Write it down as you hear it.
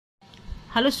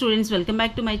Hello students, welcome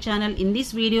back to my channel. In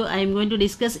this video, I am going to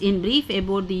discuss in brief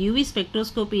about the UV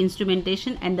spectroscopy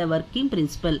instrumentation and the working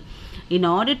principle. In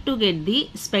order to get the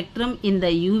spectrum in the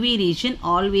UV region,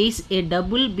 always a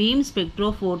double beam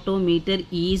spectrophotometer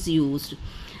is used.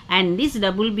 And this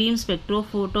double beam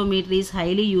spectrophotometer is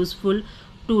highly useful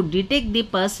to detect the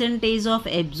percentage of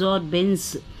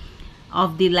absorbance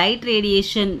of the light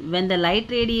radiation when the light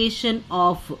radiation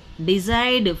of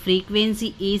desired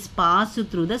frequency is passed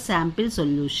through the sample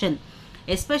solution.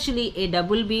 Especially a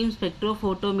double beam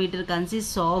spectrophotometer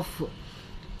consists of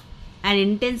an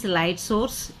intense light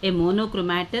source, a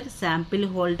monochromator, sample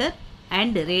holder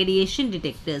and radiation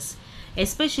detectors.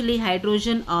 Especially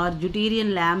hydrogen or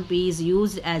deuterium lamp is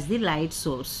used as the light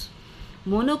source.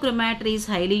 Monochromator is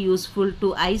highly useful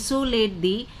to isolate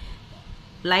the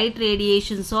light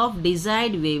radiations of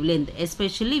desired wavelength.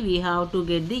 Especially we have to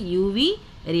get the UV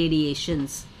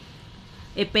radiations.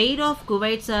 A pair of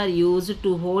cuvettes are used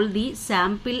to hold the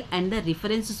sample and the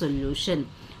reference solution.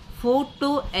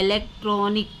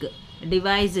 Photoelectronic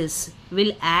devices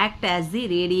will act as the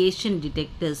radiation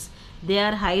detectors. They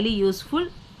are highly useful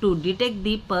to detect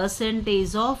the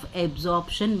percentage of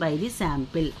absorption by the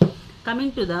sample.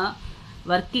 Coming to the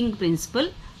working principle,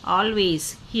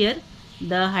 always here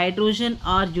the hydrogen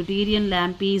or deuterium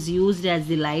lamp is used as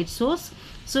the light source.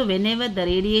 So whenever the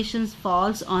radiation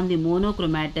falls on the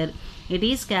monochromator, it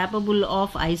is capable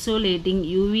of isolating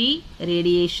UV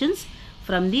radiations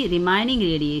from the remaining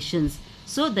radiations.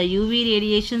 So the UV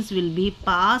radiations will be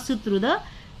passed through the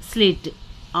slit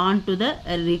onto the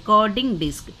recording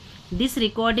disc. This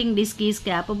recording disc is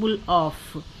capable of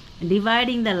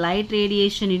dividing the light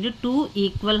radiation into two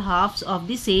equal halves of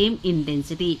the same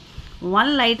intensity.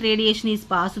 One light radiation is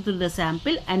passed through the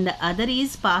sample and the other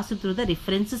is passed through the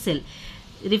reference cell.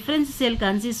 Reference cell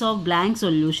consists of blank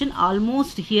solution.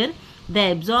 Almost here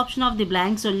the absorption of the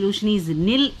blank solution is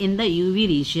nil in the UV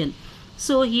region.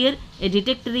 So here a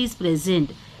detector is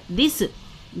present. This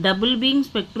double beam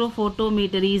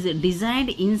spectrophotometer is designed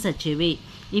in such a way.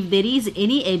 If there is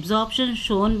any absorption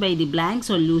shown by the blank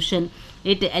solution,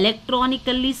 it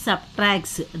electronically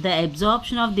subtracts the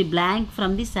absorption of the blank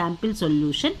from the sample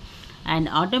solution, and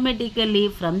automatically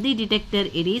from the detector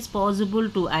it is possible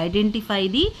to identify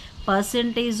the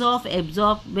percentage of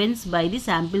absorbance by the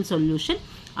sample solution.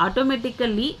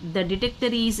 Automatically the detector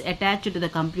is attached to the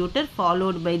computer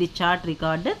followed by the chart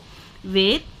recorder,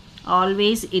 where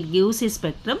always it gives a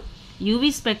spectrum.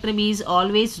 UV spectrum is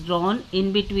always drawn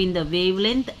in between the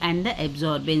wavelength and the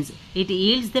absorbance. It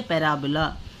yields the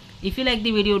parabola. If you like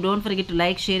the video, don't forget to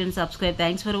like, share and subscribe.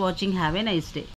 Thanks for watching. Have a nice day.